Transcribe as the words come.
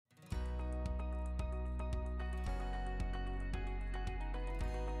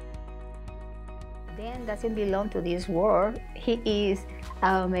Dan doesn't belong to this world. He is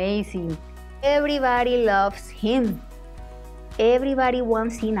amazing. Everybody loves him. Everybody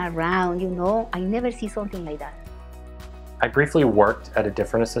wants him around, you know. I never see something like that. I briefly worked at a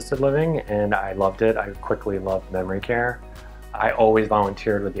different assisted living and I loved it. I quickly loved memory care. I always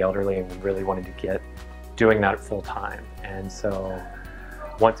volunteered with the elderly and really wanted to get doing that full time. And so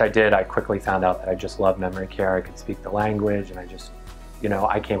once I did, I quickly found out that I just loved memory care. I could speak the language and I just, you know,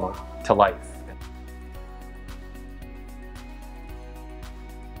 I came to life.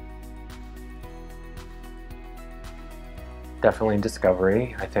 Definitely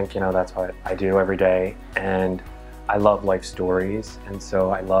discovery. I think, you know, that's what I do every day. And I love life stories. And so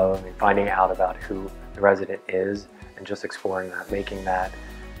I love finding out about who the resident is and just exploring that, making that,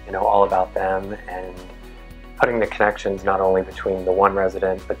 you know, all about them and putting the connections not only between the one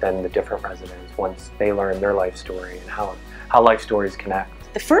resident, but then the different residents once they learn their life story and how life stories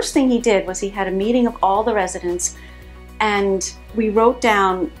connect. The first thing he did was he had a meeting of all the residents and we wrote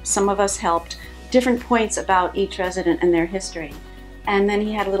down, some of us helped, different points about each resident and their history. And then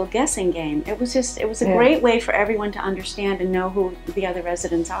he had a little guessing game. It was a great way for everyone to understand and know who the other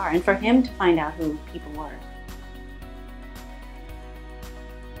residents are and for him to find out who people were.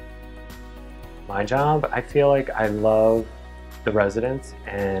 My job, I feel like I love the residents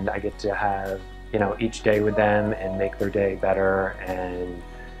and I get to have, you know, each day with them and make their day better and,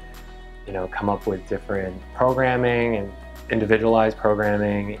 you know, come up with different programming and individualized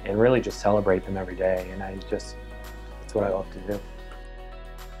programming and really just celebrate them every day. And that's what I love to do.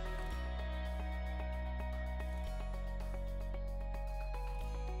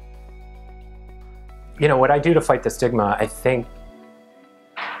 You know, what I do to fight the stigma, I think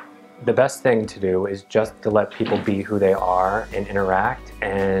the best thing to do is just to let people be who they are and interact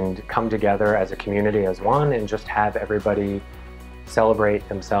and come together as a community as one and just have everybody celebrate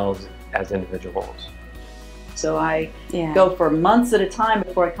themselves as individuals. So I go for months at a time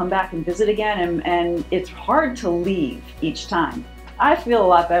before I come back and visit again, and it's hard to leave each time. I feel a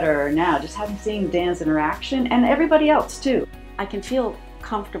lot better now just having seen Dan's interaction and everybody else too. I can feel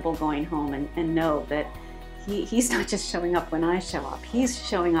comfortable going home and know that he's not just showing up when I show up. He's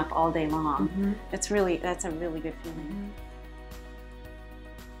showing up all day long. That's a really good feeling.